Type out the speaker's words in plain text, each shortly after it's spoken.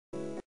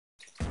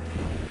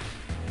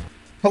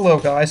Hello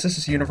guys, this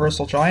is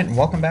UniversalGiant and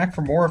welcome back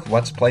for more of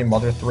Let's Play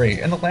Mother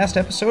 3. In the last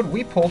episode,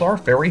 we pulled our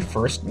very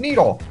first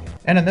needle.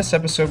 And in this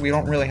episode, we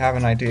don't really have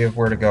an idea of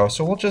where to go,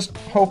 so we'll just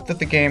hope that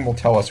the game will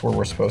tell us where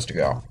we're supposed to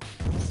go.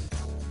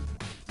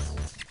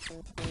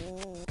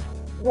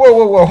 Whoa,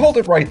 whoa, whoa, hold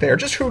it right there.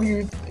 Just who do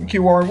you think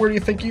you are and where do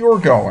you think you're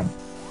going?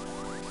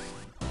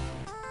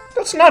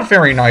 That's not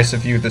very nice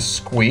of you, the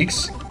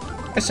Squeaks.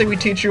 I say we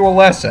teach you a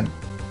lesson.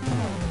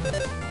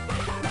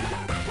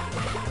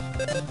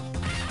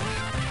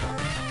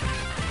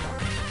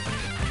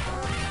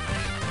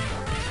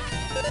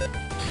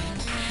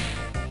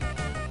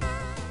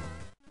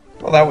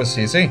 Well, that was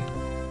easy.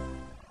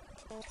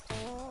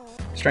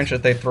 Strange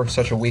that they throw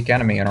such a weak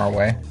enemy in our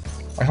way.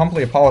 I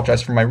humbly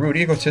apologize for my rude,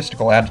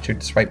 egotistical attitude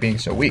despite being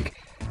so weak.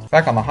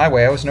 Back on the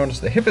highway, I was known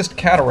as the hippest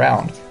cat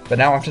around, but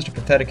now I'm just a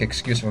pathetic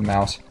excuse of a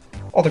mouse.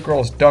 All the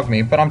girls dug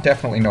me, but I'm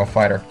definitely no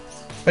fighter.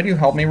 But you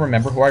helped me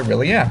remember who I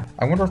really am.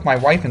 I wonder if my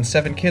wife and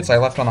 7 kids I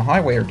left on the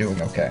highway are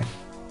doing okay.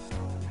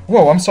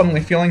 Whoa, I'm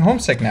suddenly feeling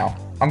homesick now.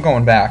 I'm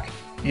going back.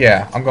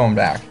 Yeah, I'm going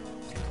back.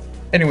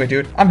 Anyway,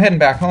 dude, I'm heading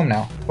back home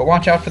now, but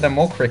watch out for them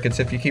mole crickets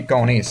if you keep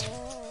going east.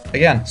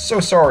 Again, so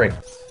sorry.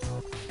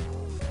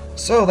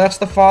 So, that's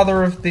the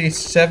father of the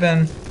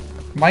 7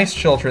 mice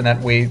children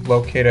that we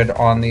located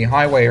on the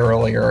highway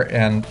earlier,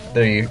 and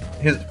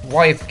his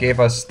wife gave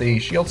us the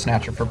shield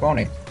snatcher for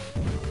Boney.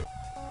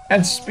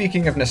 And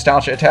speaking of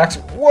nostalgia attacks,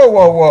 whoa,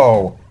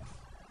 whoa,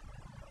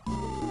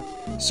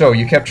 whoa! So,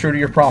 you kept true to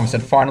your promise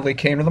and finally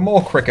came to the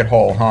mole cricket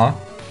hole, huh?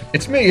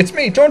 It's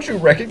me, don't you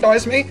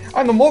recognize me?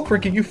 I'm the mole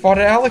cricket you fought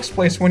at Alex's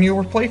place when you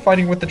were play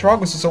fighting with the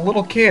Troglos as a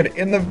little kid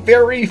in the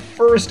very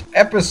first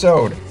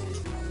episode.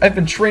 I've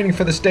been training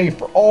for this day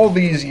for all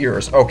these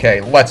years.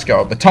 Okay, let's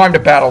go. The time to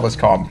battle has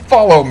come.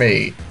 Follow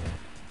me!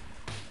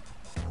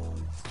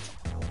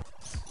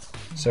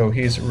 So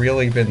he's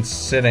really been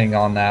sitting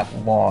on that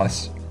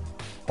loss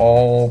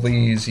all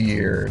these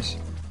years,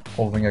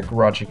 holding a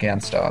grudge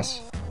against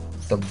us.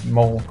 The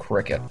mole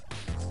cricket.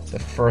 The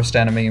first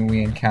enemy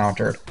we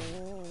encountered.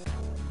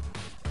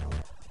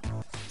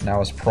 Now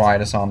his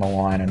pride is on the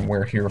line, and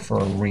we're here for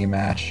a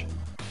rematch.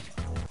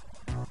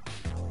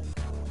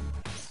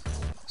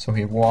 So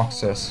he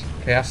walks us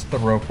past the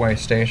ropeway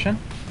station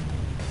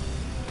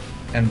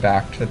and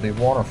back to the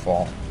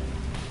waterfall.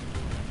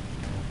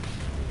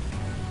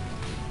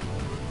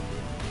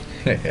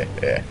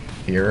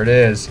 Here it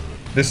is.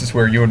 This is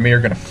where you and me are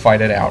going to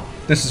fight it out.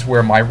 This is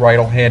where my right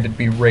hand would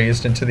be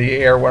raised into the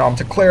air when I'm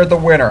declared the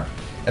winner.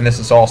 And this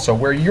is also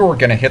where you're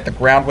gonna hit the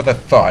ground with a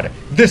thud.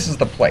 This is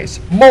the place.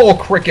 Mole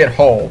cricket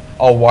hole.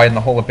 I'll widen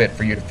the hole a bit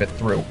for you to fit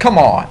through. Come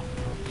on.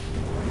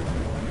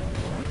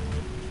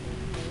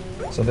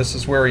 So this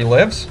is where he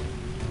lives.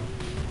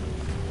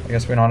 I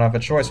guess we don't have a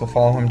choice. We'll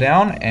follow him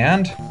down,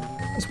 and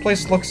this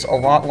place looks a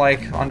lot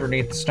like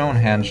underneath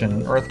Stonehenge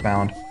in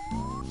Earthbound.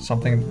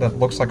 Something that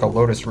looks like a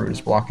lotus root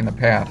is blocking the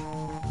path.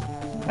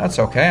 That's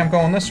okay, I'm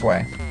going this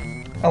way.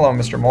 Hello,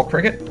 Mr. Mole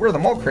Cricket. We're the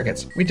Mole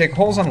Crickets. We dig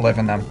holes and live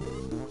in them.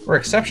 We're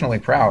exceptionally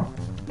proud.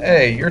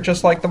 Hey, you're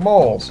just like the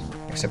moles,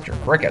 except you're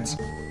crickets.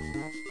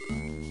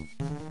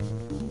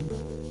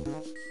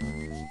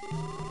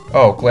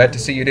 Oh, glad to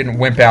see you didn't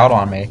wimp out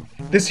on me.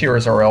 This here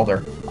is our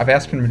elder. I've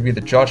asked him to be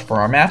the judge for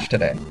our match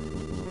today.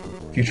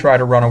 If you try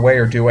to run away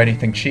or do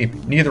anything cheap,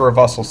 neither of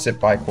us will sit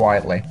by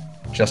quietly.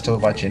 Just to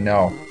let you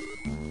know.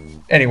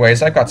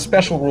 Anyways, I've got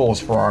special rules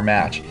for our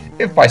match.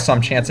 If by some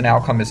chance an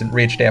outcome isn't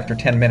reached after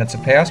 10 minutes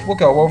have passed, we'll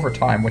go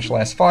overtime, which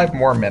lasts 5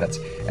 more minutes.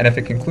 And if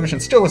a conclusion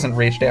still isn't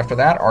reached after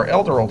that, our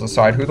elder will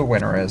decide who the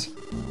winner is.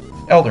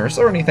 Elder, is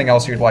there anything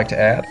else you'd like to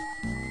add?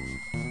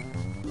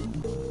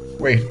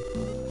 Wait,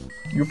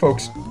 you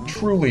folks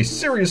truly,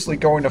 seriously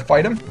going to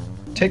fight him?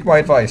 Take my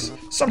advice.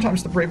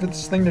 Sometimes the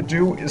bravest thing to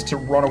do is to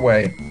run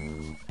away.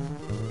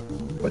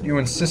 But you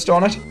insist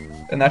on it?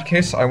 In that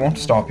case, I won't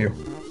stop you.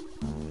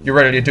 You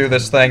ready to do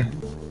this thing?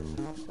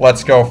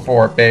 Let's go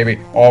for it, baby.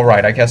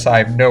 Alright, I guess I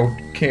have no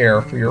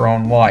care for your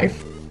own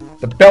life.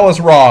 The bell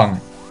is rung!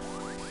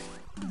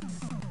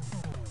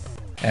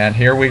 And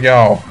here we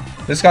go.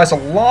 This guy's a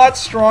lot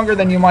stronger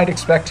than you might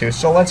expect to,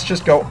 so let's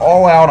just go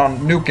all out on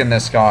nuking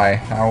this guy.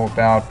 How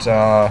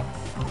about,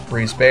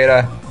 freeze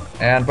beta,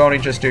 and Boney,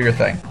 just do your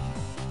thing.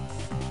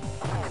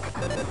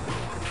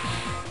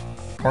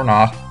 Or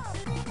not.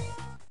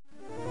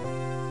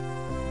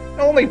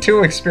 Only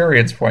 2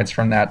 experience points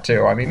from that,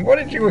 too. I mean, what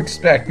did you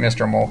expect,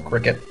 Mr. Mole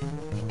Cricket?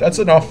 That's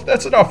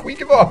enough, we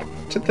give up!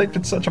 To think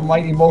that such a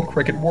mighty mole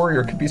cricket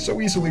warrior could be so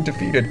easily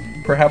defeated.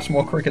 Perhaps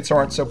mole crickets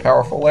aren't so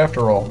powerful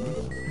after all.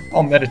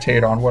 I'll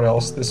meditate on what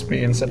else this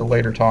means at a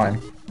later time.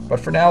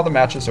 But for now, the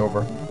match is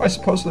over. I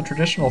suppose the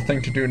traditional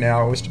thing to do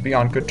now is to be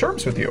on good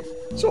terms with you.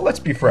 So let's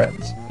be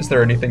friends. Is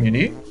there anything you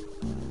need?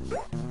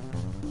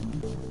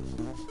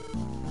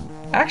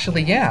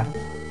 Actually, yeah.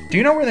 Do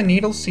you know where the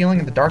needles, ceiling,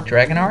 and the dark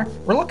dragon are?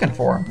 We're looking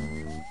for them.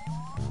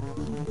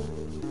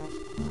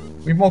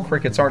 We mole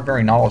crickets aren't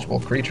very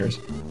knowledgeable creatures,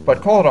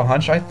 but call it a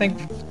hunch, I think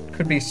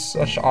could be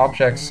such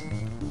objects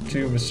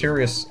to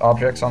mysterious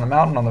objects on the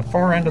mountain on the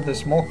far end of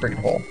this mole cricket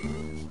hole.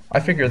 I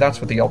figure that's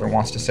what the Elder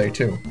wants to say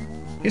too.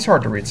 He's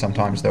hard to read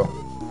sometimes, though.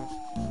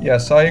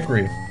 Yes, I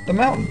agree. The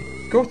mountain.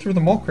 Go through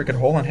the mole cricket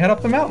hole and head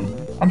up the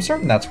mountain. I'm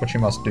certain that's what you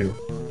must do.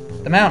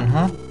 The mountain,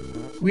 huh?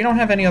 We don't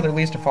have any other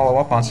leads to follow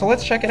up on, so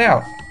let's check it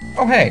out.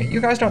 Oh hey, you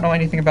guys don't know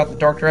anything about the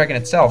Dark Dragon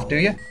itself, do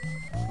you?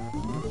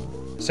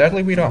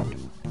 Sadly, we don't.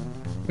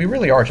 We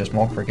really are just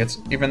mole crickets.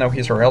 Even though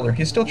he's our elder,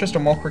 he's still just a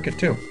mole cricket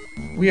too.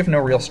 We have no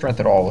real strength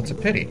at all, it's a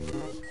pity.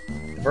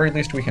 The very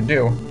least we can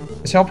do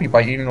is help you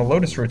by eating the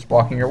lotus roots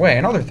blocking your way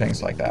and other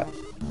things like that.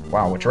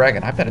 Wow, a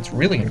dragon, I bet it's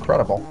really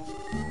incredible.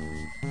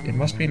 It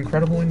must be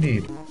incredible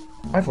indeed.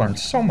 I've learned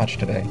so much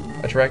today.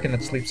 A dragon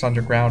that sleeps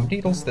underground,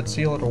 needles that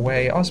seal it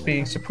away, us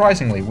being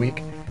surprisingly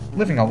weak.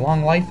 Living a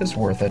long life is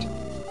worth it.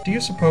 Do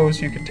you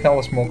suppose you could tell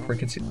us mole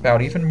crickets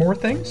about even more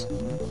things?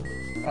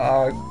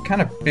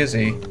 Kind of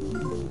busy.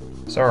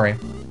 Sorry.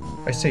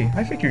 I see.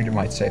 I figured you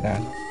might say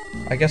that.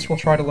 I guess we'll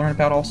try to learn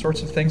about all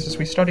sorts of things as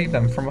we study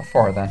them from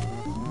afar then.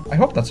 I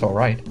hope that's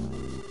alright.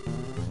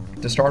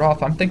 To start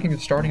off, I'm thinking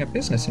of starting a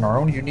business in our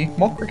own unique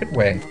mole cricket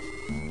way.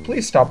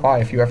 Please stop by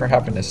if you ever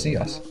happen to see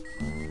us.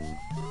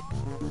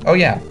 Oh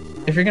yeah,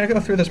 if you're gonna go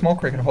through this mole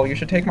cricket hole, you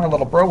should take my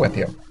little bro with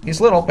you. He's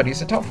little, but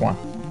he's a tough one.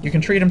 You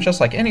can treat him just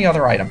like any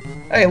other item.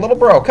 Hey, little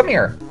bro, come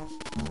here!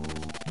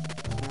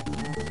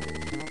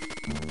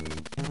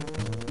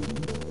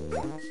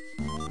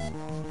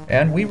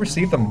 And we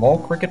receive the mole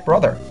cricket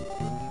brother.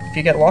 If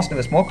you get lost in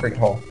this mole cricket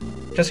hole,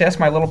 just ask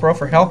my little bro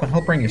for help and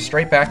he'll bring you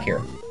straight back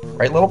here.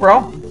 Right, little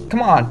bro?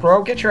 Come on,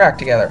 bro, get your act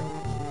together.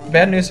 The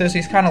bad news is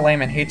he's kinda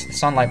lame and hates the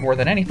sunlight more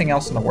than anything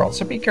else in the world,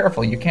 so be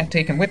careful, you can't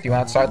take him with you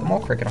outside the mole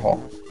cricket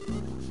hole.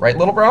 Right,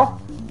 little bro?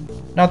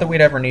 Not that we'd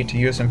ever need to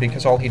use him,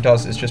 because all he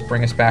does is just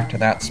bring us back to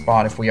that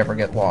spot if we ever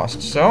get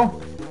lost. So,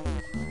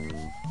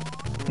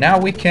 now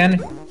we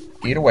can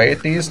eat away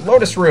at these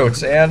lotus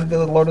roots, and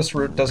the lotus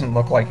root doesn't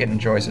look like it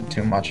enjoys it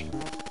too much.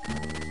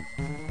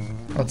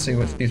 Let's see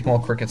if these mole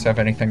crickets have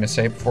anything to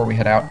say before we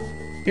head out.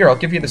 Here, I'll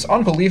give you this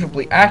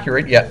unbelievably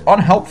accurate yet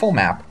unhelpful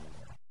map.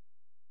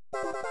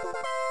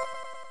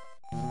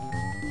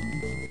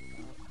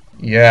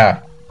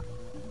 Yeah.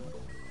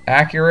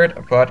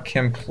 Accurate, but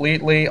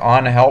completely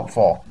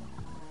unhelpful.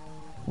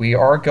 We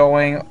are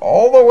going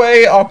all the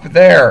way up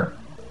there.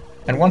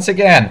 And once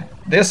again,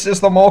 this is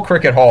the mole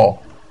cricket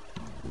hole.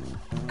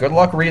 Good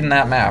luck reading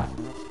that map.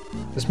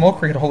 This mole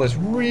cricket hole is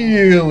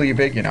really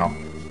big, you know.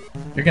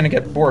 You're gonna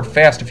get bored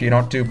fast if you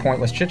don't do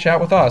pointless chit-chat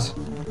with us.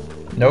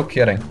 No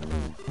kidding.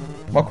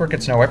 Mole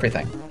crickets know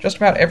everything. Just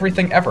about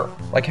everything ever.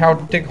 Like how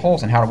to dig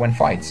holes and how to win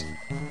fights.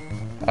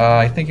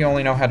 I think you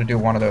only know how to do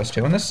one of those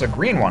two, and this is a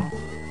green one.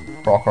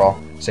 Crawl, crawl.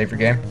 Save your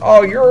game.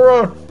 Oh,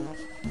 you're a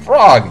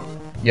frog!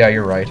 Yeah,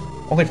 you're right.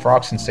 Only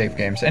frogs can save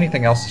games.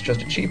 Anything else is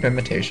just a cheap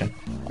imitation.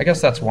 I guess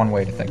that's one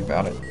way to think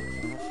about it.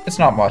 It's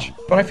not much,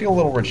 but I feel a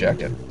little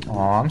rejected.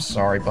 Aw, I'm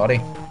sorry,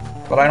 buddy.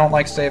 But I don't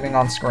like saving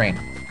on screen.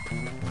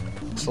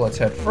 So let's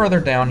head further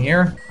down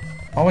here.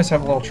 Always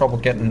have a little trouble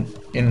getting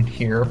in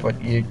here, but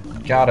you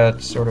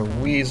gotta sort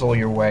of weasel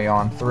your way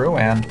on through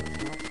and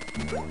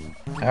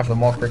have the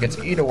mole crickets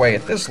eat away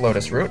at this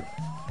lotus root.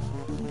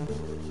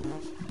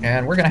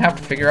 And we're gonna have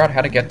to figure out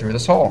how to get through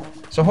this hole.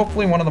 So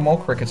hopefully one of the mole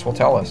crickets will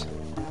tell us.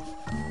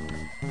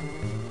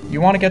 You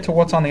want to get to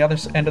what's on the other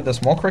end of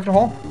this mole cricket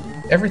hole?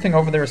 Everything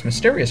over there is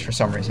mysterious for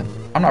some reason.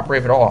 I'm not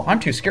brave at all. I'm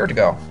too scared to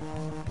go.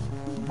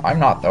 I'm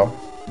not, though.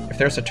 If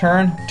there's a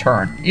turn,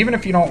 turn. Even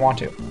if you don't want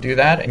to. Do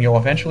that, and you'll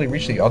eventually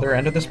reach the other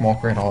end of this mole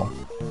cricket hole.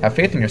 Have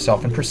faith in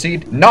yourself and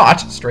proceed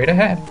not straight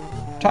ahead.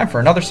 Time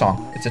for another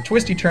song. It's a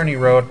twisty, turny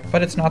road,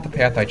 but it's not the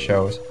path I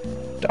chose.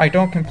 I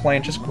don't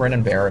complain, just grin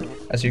and bear it.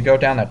 As you go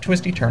down that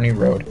twisty, turny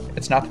road.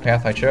 It's not the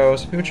path I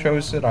chose. Who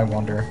chose it, I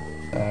wonder?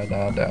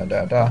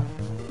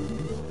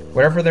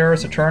 Wherever there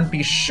is a turn,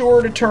 be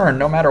sure to turn,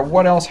 no matter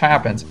what else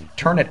happens.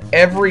 Turn at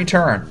every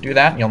turn. Do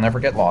that and you'll never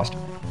get lost.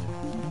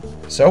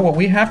 So what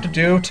we have to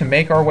do to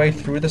make our way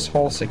through this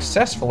hole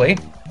successfully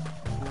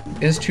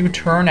is to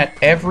turn at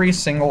every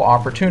single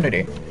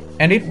opportunity.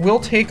 And it will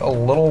take a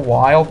little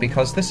while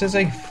because this is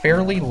a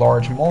fairly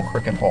large mole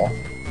cricket hole.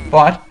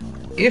 But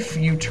if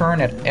you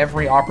turn at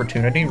every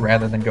opportunity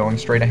rather than going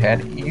straight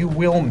ahead, you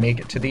will make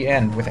it to the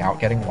end without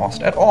getting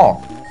lost at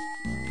all.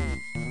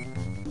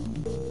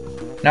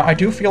 Now, I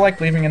do feel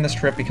like leaving in this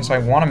trip because I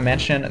want to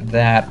mention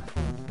that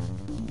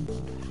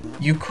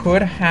you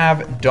could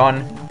have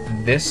done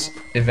this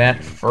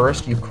event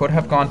first. You could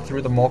have gone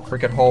through the mole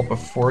cricket hole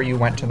before you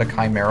went to the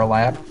Chimera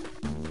Lab.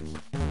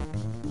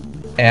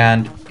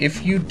 And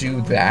if you do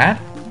that,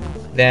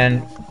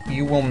 then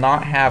you will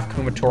not have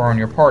Kumatora on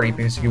your party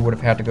because you would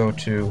have had to go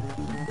through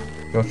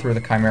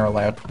the Chimera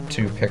Lab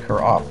to pick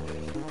her up.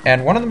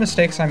 And one of the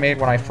mistakes I made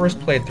when I first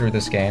played through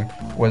this game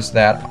was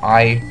that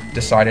I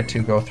decided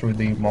to go through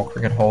the mole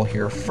cricket hole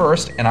here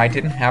first, and I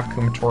didn't have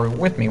Kumatora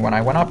with me when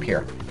I went up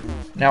here.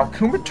 Now,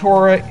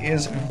 Kumatora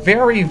is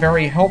very,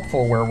 very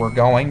helpful where we're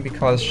going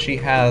because she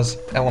has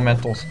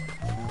elemental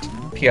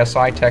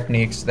PSI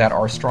techniques that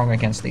are strong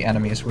against the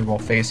enemies we will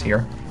face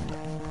here.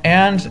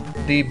 And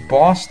the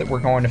boss that we're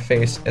going to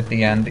face at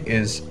the end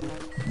is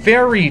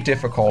very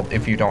difficult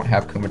if you don't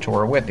have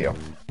Kumatora with you.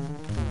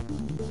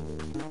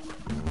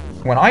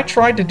 When I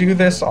tried to do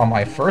this on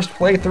my first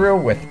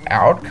playthrough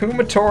without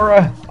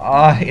Kumatora,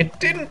 it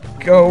didn't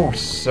go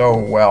so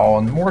well,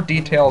 and more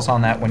details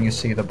on that when you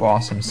see the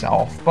boss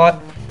himself.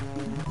 But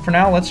for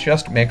now, let's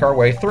just make our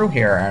way through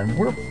here, and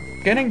we're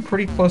getting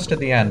pretty close to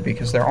the end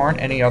because there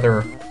aren't any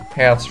other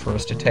paths for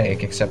us to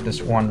take except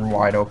this one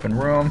wide open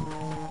room.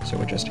 So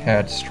we just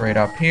head straight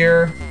up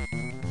here,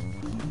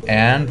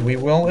 and we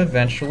will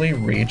eventually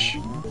reach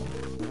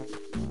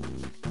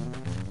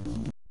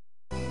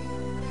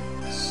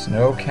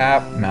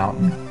Snowcap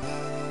Mountain.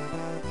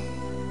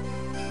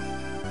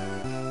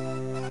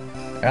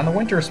 And the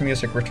winter's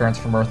music returns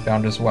from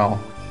Earthbound as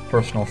well.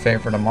 Personal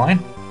favorite of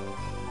mine.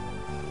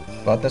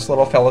 But this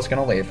little fella's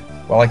gonna leave.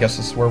 Well, I guess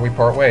this is where we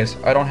part ways.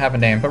 I don't have a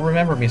name, but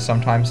remember me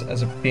sometimes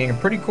as being a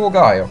pretty cool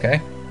guy,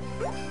 okay?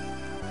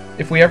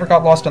 If we ever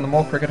got lost in the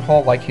Mole Cricket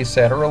Hall, like he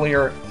said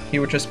earlier, he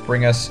would just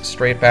bring us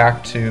straight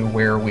back to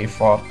where we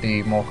fought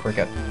the Mole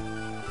Cricket.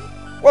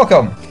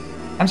 Welcome!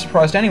 I'm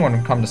surprised anyone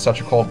would come to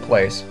such a cold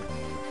place.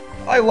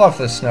 I love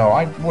the snow.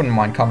 I wouldn't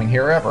mind coming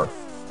here ever.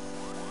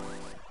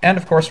 And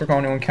of course we're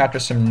going to encounter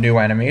some new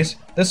enemies.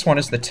 This one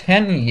is the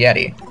Ten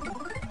Yeti.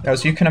 Now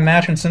as you can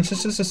imagine, since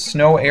this is a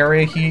snow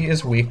area, he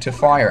is weak to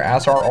fire,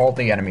 as are all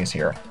the enemies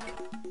here.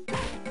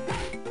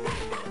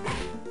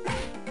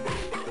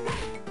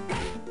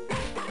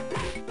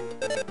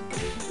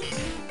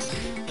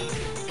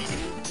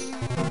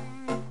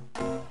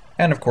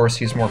 And of course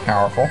he's more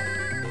powerful.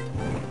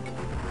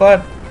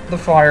 But the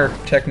fire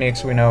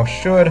techniques we know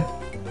should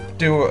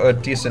do a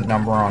decent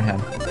number on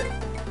him.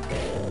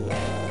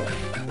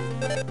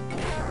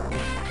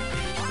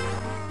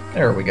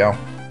 There we go.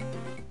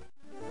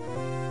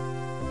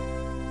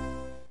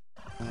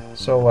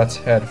 So let's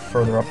head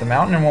further up the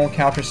mountain and we'll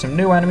encounter some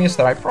new enemies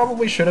that I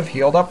probably should have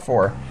healed up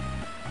for.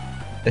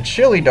 The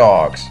Chili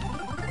Dogs.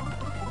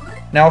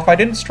 Now if I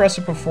didn't stress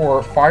it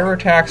before, fire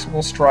attacks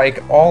will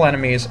strike all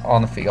enemies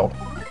on the field.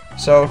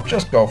 So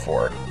just go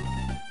for it.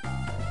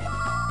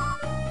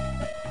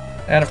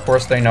 And of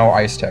course they know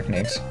ice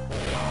techniques.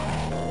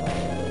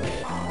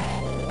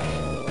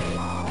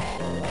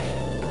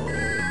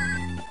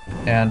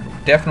 And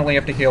definitely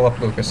have to heal up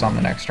Lucas on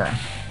the next turn.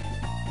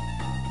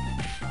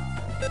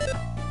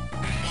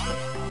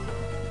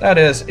 That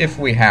is, if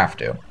we have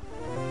to.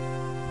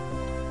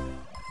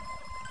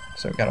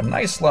 So we got a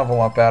nice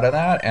level up out of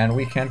that, and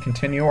we can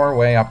continue our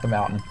way up the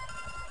mountain.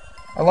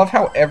 I love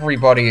how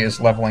everybody is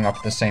leveling up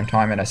at the same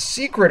time, and a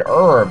secret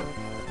herb!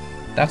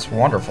 That's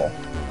wonderful.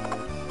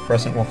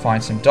 Present we'll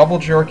find some double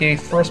jerky,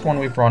 first one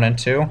we've run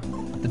into.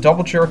 The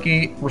double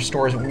jerky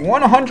restores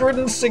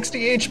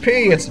 160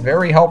 HP! It's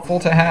very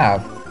helpful to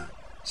have.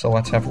 So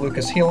let's have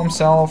Lucas heal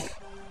himself,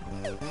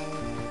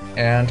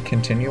 and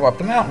continue up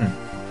the mountain.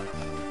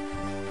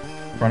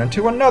 Run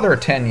into another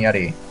Ten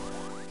Yeti.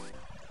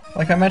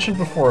 Like I mentioned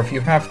before, if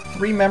you have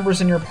 3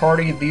 members in your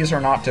party, these are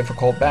not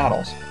difficult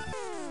battles.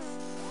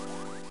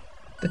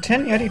 The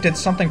Ten Yeti did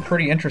something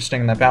pretty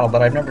interesting in that battle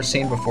that I've never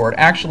seen before. It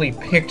actually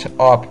picked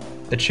up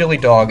the Chili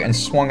Dog and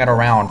swung it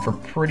around for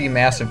pretty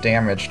massive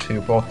damage to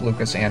both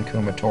Lucas and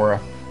Kumatora.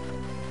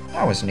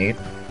 That was neat.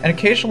 And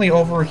occasionally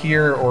over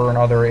here or in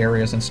other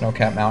areas in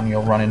Snowcap Mountain,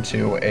 you'll run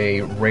into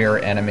a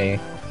rare enemy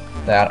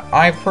that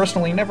I've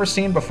personally never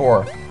seen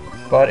before.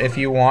 But if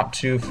you want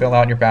to fill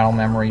out your battle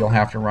memory, you'll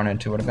have to run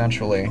into it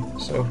eventually.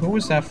 So who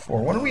was that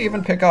for? What do we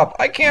even pick up?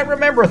 I can't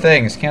remember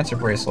things! Cancer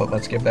Bracelet.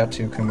 Let's give that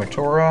to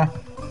Kumatora.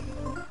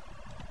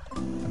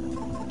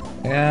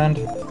 And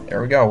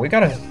there we go. We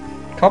got a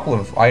couple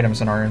of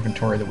items in our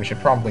inventory that we should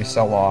probably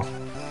sell off.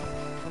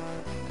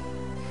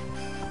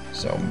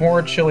 So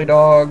more Chili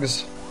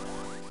Dogs.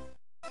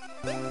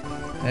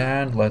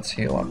 And let's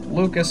heal up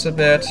Lucas a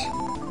bit.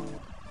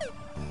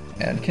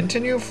 And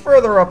continue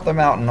further up the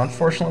mountain.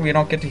 Unfortunately, we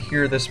don't get to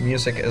hear this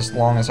music as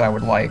long as I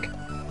would like.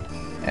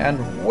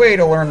 And way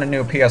to learn a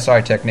new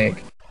PSI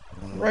technique.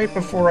 Right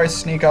before I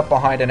sneak up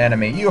behind an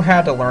enemy, you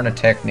had to learn a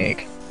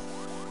technique.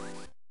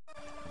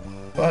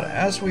 But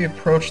as we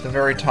approach the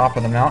very top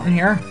of the mountain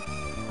here,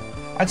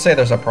 I'd say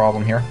there's a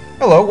problem here.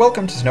 Hello,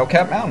 welcome to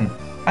Snowcap Mountain.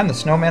 I'm the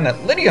snowman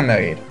that Lydia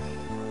made.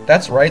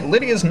 That's right,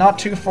 Lydia's not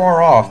too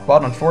far off,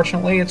 but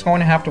unfortunately it's going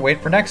to have to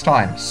wait for next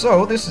time.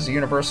 So, this is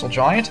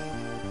UniversalGiant,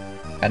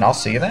 and I'll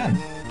see you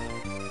then.